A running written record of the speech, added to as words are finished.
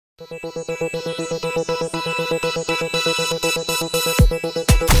Welcome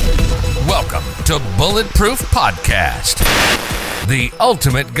to Bulletproof Podcast, the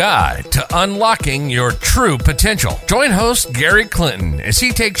ultimate guide to unlocking your true potential. Join host Gary Clinton as he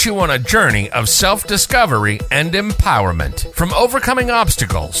takes you on a journey of self-discovery and empowerment. From overcoming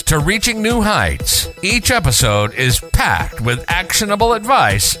obstacles to reaching new heights, each episode is packed with actionable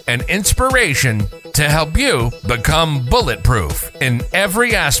advice and inspiration to help you become bulletproof in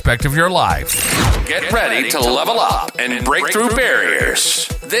every aspect of your life. Get ready to level up and break through barriers.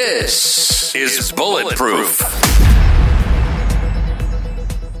 This is Bulletproof.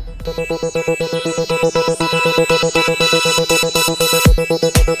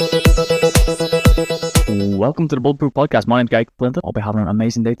 Welcome to the Bulletproof Podcast. My name's Gary Clinton. I'll be having an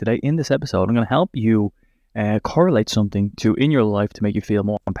amazing day today. In this episode, I'm going to help you correlate something in your life to make you feel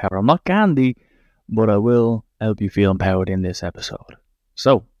more empowered. I'm not Gandhi, but I will help you feel empowered in this episode.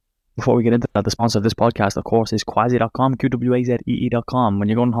 So, before we get into that, the sponsor of this podcast, of course, is Quazee.com, QWAZEE.com. When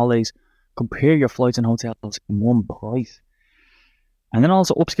you're going on holidays, compare your flights and hotels in one price. And then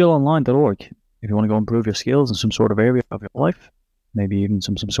also upskillonline.org. If you want to go improve your skills in some sort of area of your life, maybe even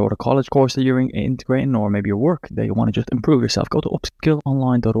some sort of college course that you're integrating, or maybe your work that you want to just improve yourself, go to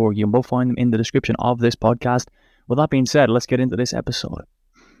upskillonline.org. You'll both find them in the description of this podcast. With that being said, let's get into this episode.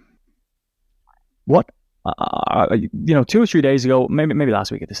 What? 2 or 3 days ago, maybe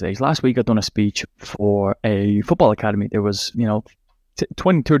last week at this stage. Last week I'd done a speech for a football academy. There was,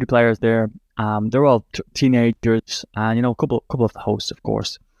 20, 30 players there. They're all teenagers, and a couple of hosts, of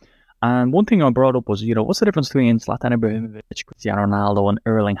course. And one thing I brought up was, what's the difference between Zlatan Ibrahimovic, Cristiano Ronaldo, and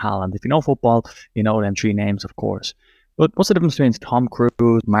Erling Haaland? If you know football, you know them three names, of course. But what's the difference between Tom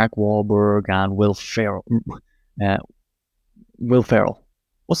Cruise, Mark Wahlberg, and Will Ferrell?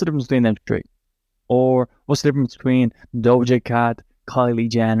 What's the difference between them three? Or what's the difference between Doja Cat, Kylie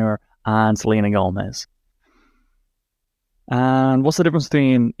Jenner, and Selena Gomez? And what's the difference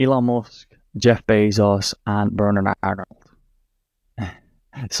between Elon Musk, Jeff Bezos, and Bernard Arnold?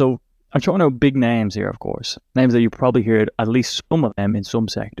 So I'm throwing out big names here, of course. Names that you probably heard at least some of them in some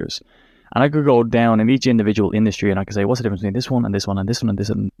sectors. And I could go down in each individual industry and I could say, what's the difference between this one and this one and this one and this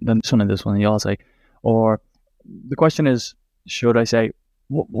one and this one and this one? And you all say, or the question is, should I say,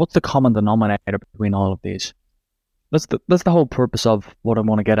 what's the common denominator between all of these? That's the whole purpose of what I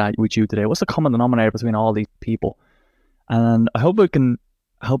want to get at with you today. What's the common denominator between all these people? And I hope it can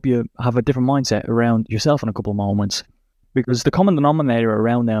help you have a different mindset around yourself in a couple of moments. Because the common denominator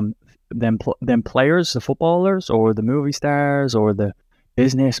around them players, the footballers, or the movie stars, or the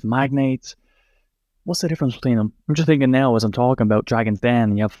business magnates, what's the difference between them? I'm just thinking now as I'm talking about Dragon's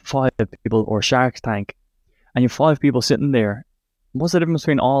Den, and you have 5 people, or Shark's Tank, and you have 5 people sitting there. What's the difference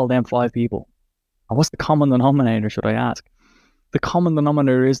between all them 5 people? And what's the common denominator, should I ask? The common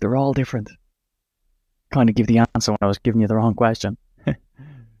denominator is they're all different. Kind of give the answer when I was giving you the wrong question.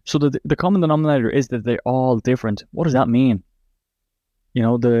 So the common denominator is that they're all different. What does that mean?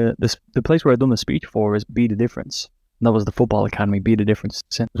 The place where I've done the speech for is Be the Difference. And that was the football academy, Be the Difference,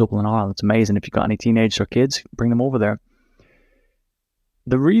 Centre Dublin, Ireland. It's amazing. If you've got any teenagers or kids, bring them over there.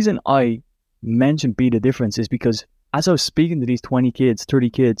 The reason I mentioned Be the Difference is because as I was speaking to these 20 kids, 30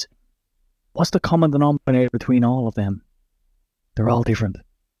 kids, what's the common denominator between all of them? They're all different.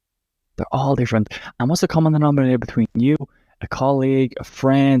 They're all different. And what's the common denominator between you, a colleague, a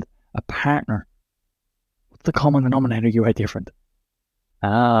friend, a partner? What's the common denominator? You are different.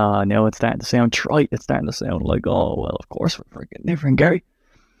 No, it's starting to sound trite. It's starting to sound like, oh, well, of course we're freaking different, Gary.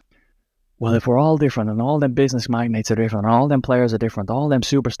 Well, if we're all different, and all them business magnates are different, and all them players are different, all them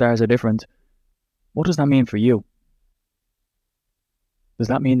superstars are different, what does that mean for you? Does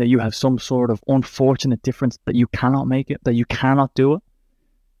that mean that you have some sort of unfortunate difference, that you cannot make it, that you cannot do it?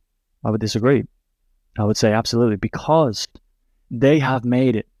 I would disagree. I would say absolutely, because they have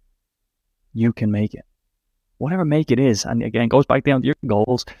made it, you can make it. Whatever make it is, and again, goes back down to your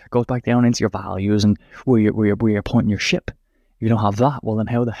goals, goes back down into your values and where you're pointing your ship. If you don't have that, well then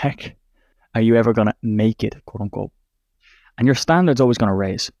how the heck are you ever going to make it, quote unquote? And your standard's always going to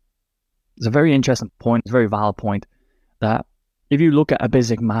raise. It's a very interesting point, it's a very valid point, that if you look at a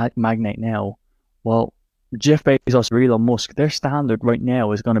business magnate now, well, Jeff Bezos or Elon Musk, their standard right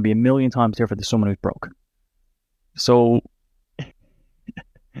now is going to be 1,000,000 times different than someone who's broke. So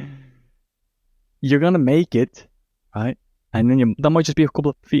you're going to make it, right? And then that might just be a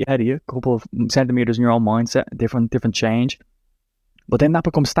couple of feet ahead of you, a couple of centimeters in your own mindset, different change. But then that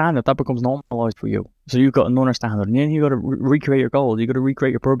becomes standard, that becomes normalized for you. So you've got another standard, and then you got to recreate your goals, you got to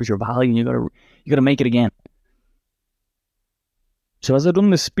recreate your purpose, your value, and you got to make it again. So as I've done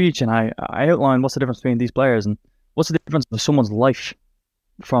this speech and I outlined what's the difference between these players and what's the difference of someone's life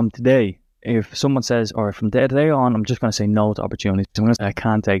from today, if someone says, or from today on, I'm just going to say no to opportunities. I'm going to say I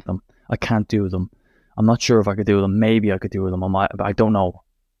can't take them. I can't do them. I'm not sure if I could do them. Maybe I could do them. I don't know.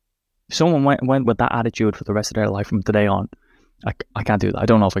 If someone went with that attitude for the rest of their life from today on, I can't do that. I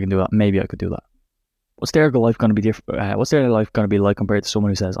don't know if I can do that. Maybe I could do that. What's their life going to be different? What's their life going to be like compared to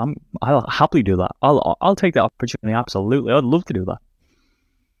someone who says, I'll happily do that. I'll take that opportunity. Absolutely. I'd love to do that.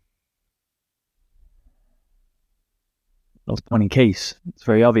 In case, it's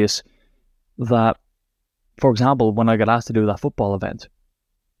very obvious that, for example, when I got asked to do that football event,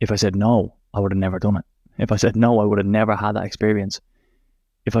 if I said no, I would have never done it. If I said no, I would have never had that experience.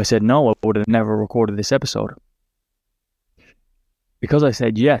 If I said no, I would have never recorded this episode. Because I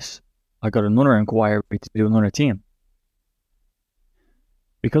said yes, I got another inquiry to do another team.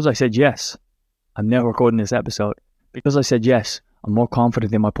 Because I said yes, I'm never recording this episode. Because I said yes, I'm more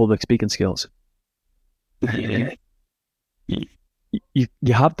confident in my public speaking skills.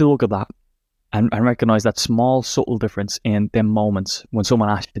 You have to look at that and recognize that small, subtle difference in them moments when someone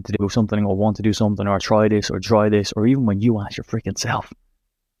asks you to do something or want to do something or try this, or even when you ask your freaking self.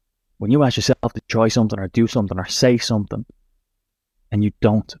 When you ask yourself to try something or do something or say something and you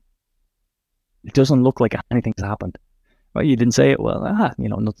don't. It doesn't look like anything's happened. Right? You didn't say it, well,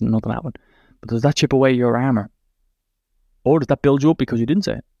 nothing happened. But does that chip away your armor? Or does that build you up because you didn't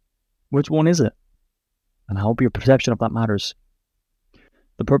say it? Which one is it? And I hope your perception of that matters.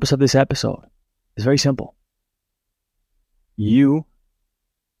 The purpose of this episode is very simple. You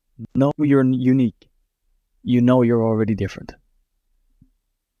know you're unique. You know you're already different.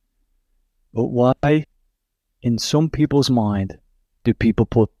 But why, in some people's mind, do people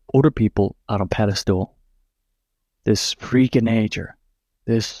put other people on a pedestal? This freak of nature.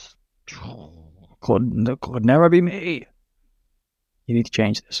 This could never be me. You need to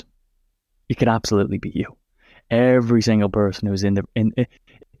change this. It could absolutely be you. Every single person who's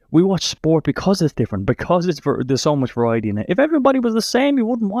we watch sport because it's different, because there's so much variety in it. If everybody was the same, you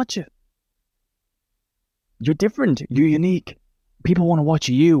wouldn't watch it. You're different. You're unique. People want to watch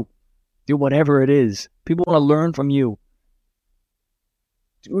you do whatever it is. People want to learn from you.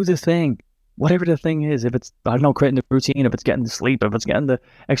 Do the thing, whatever the thing is. If it's, I don't know, creating the routine, if it's getting to sleep, if it's getting the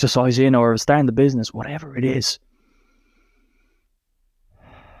exercise in, or if it's starting the business, whatever it is.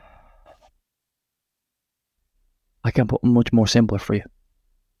 I can put much more simpler for you.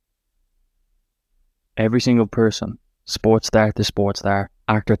 Every single person, sports star to sports star,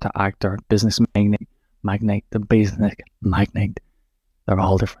 actor to actor, business magnate to business magnate, they're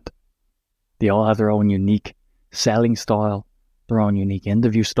all different. They all have their own unique selling style, their own unique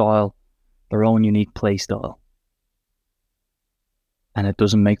interview style, their own unique play style. And it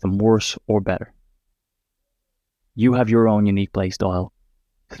doesn't make them worse or better. You have your own unique play style.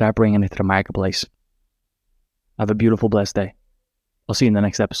 Start bringing it to the marketplace. Have a beautiful, blessed day. I'll see you in the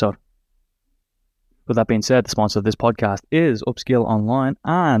next episode. With that being said, the sponsor of this podcast is Upskill Online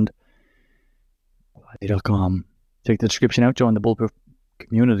and .com. Check the description out. Join the Bulletproof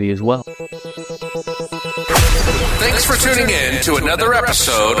community as well. Thanks for tuning in to another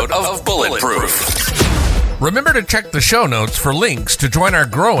episode of Bulletproof. Remember to check the show notes for links to join our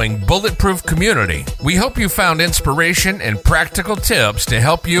growing Bulletproof community. We hope you found inspiration and practical tips to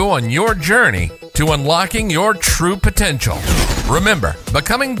help you on your journey to unlocking your true potential. Remember,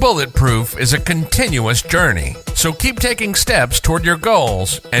 becoming bulletproof is a continuous journey, so keep taking steps toward your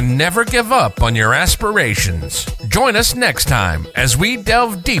goals and never give up on your aspirations. Join us next time as we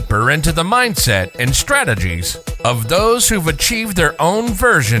delve deeper into the mindset and strategies of those who've achieved their own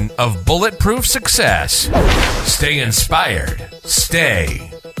version of bulletproof success. Stay inspired.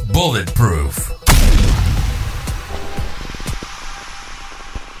 Stay bulletproof.